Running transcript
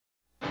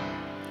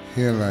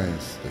Here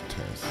lies the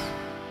test.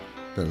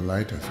 The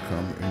light has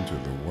come into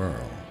the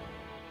world,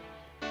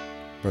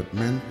 but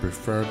men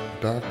preferred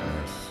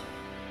darkness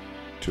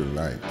to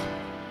light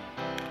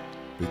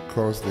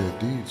because their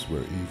deeds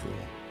were evil.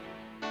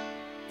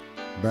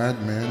 Bad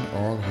men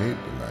all hate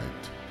the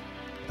light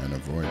and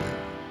avoid it,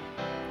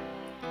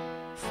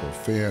 for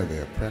fear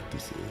their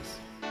practices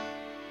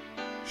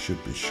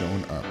should be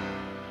shown up.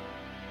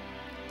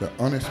 The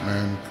honest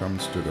man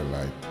comes to the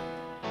light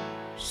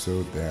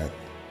so that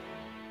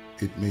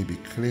it may be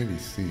clearly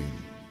seen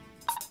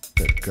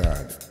that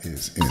God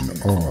is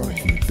in all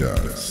he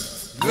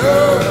does.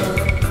 Love,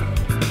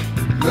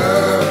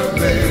 love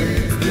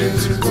made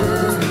this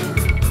world.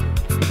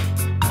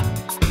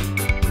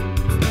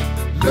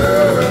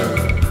 Love,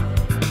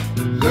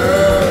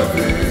 love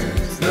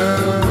is the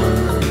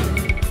word.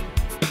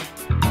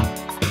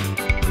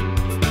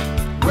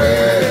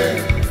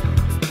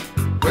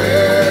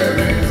 Where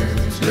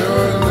is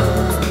your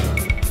love?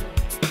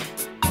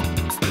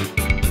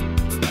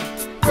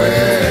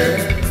 Where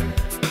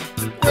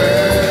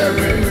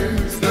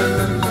is the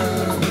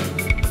love?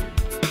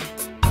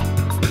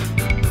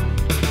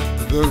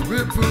 The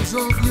ripples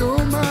of your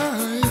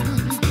mind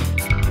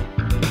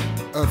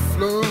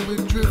aflow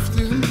with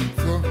drifting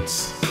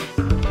thoughts.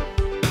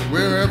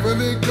 Wherever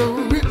they go,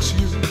 it's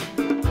you.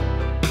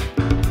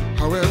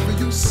 However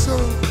you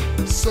sow,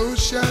 so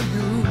shall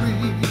you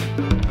reap.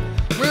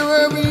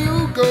 Wherever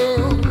you go,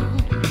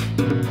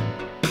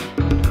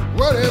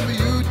 whatever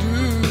you do,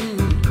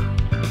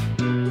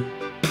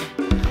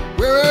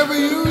 wherever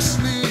you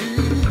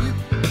sleep,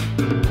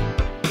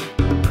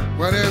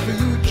 whatever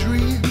you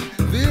dream,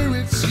 there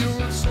it's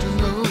yours to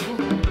know.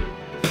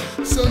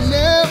 So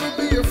never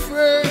be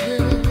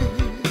afraid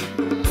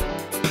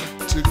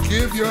to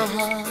give your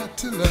heart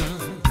to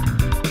love.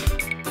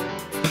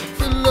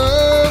 For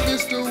love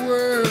is the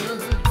word.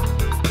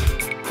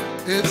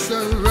 It's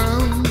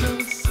around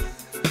us,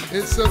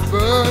 it's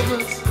above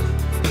us,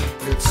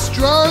 it's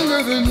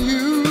stronger than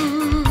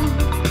you,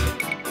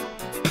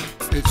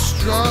 it's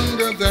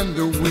stronger than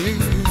the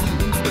wind,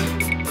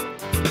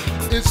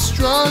 it's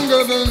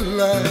stronger than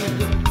light,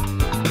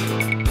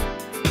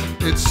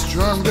 it's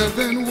stronger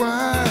than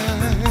white.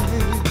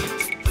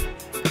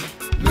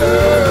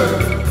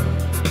 Love,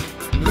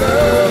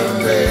 love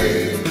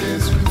made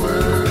this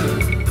world.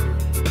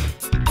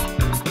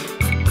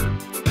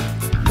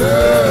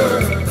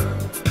 Love,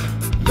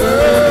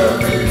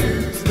 love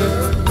is the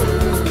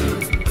word.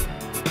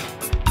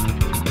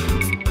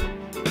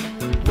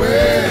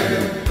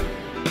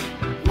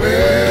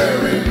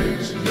 Where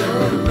is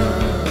your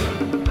love?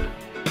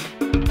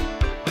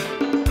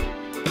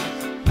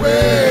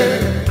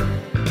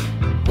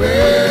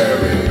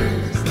 Where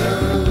is the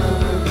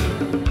love?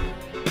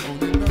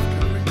 Only love can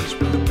bring this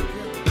world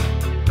together.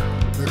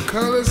 The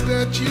colors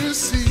that you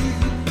see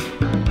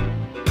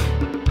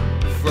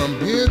from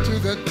here to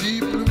the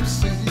deep blue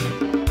sea,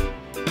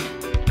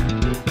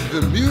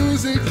 the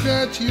music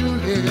that you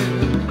hear,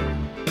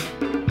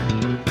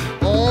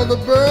 all the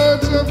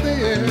birds of the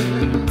air,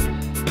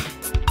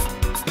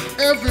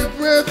 every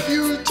breath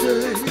you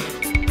take,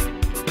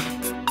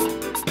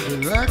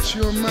 relax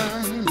your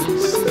mind and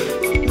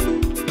see,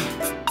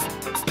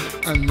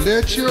 and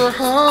let your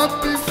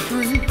heart be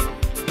free.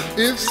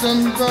 Ifs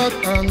and buts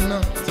are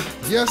not,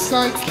 yes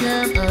I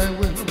can, I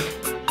will.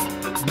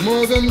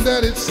 More than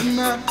that it's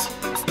not,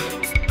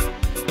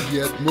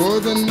 yet more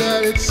than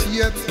that it's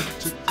yet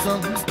to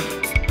come.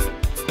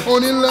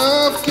 Only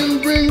love can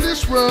bring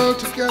this world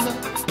together.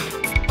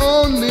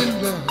 Only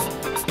love.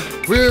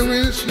 Where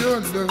is your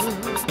love?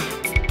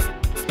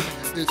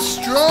 It's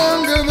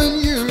stronger than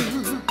you.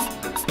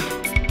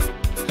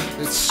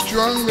 It's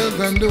stronger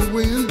than the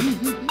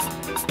wind.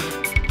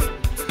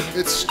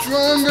 It's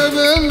stronger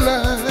than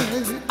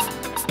light.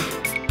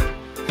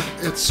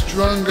 It's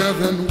stronger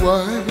than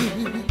white.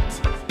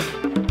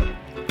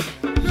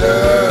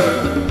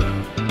 Love,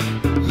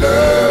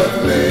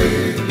 love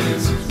made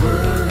this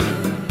world.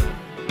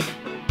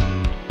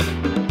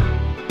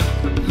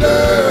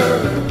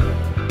 Love,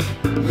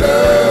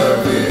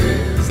 love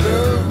is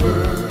the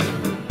word.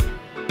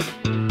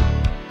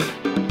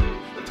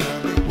 Tell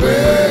me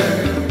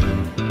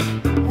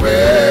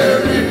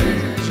where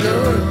is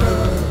your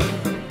love?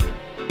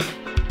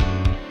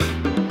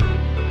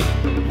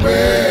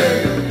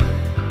 Where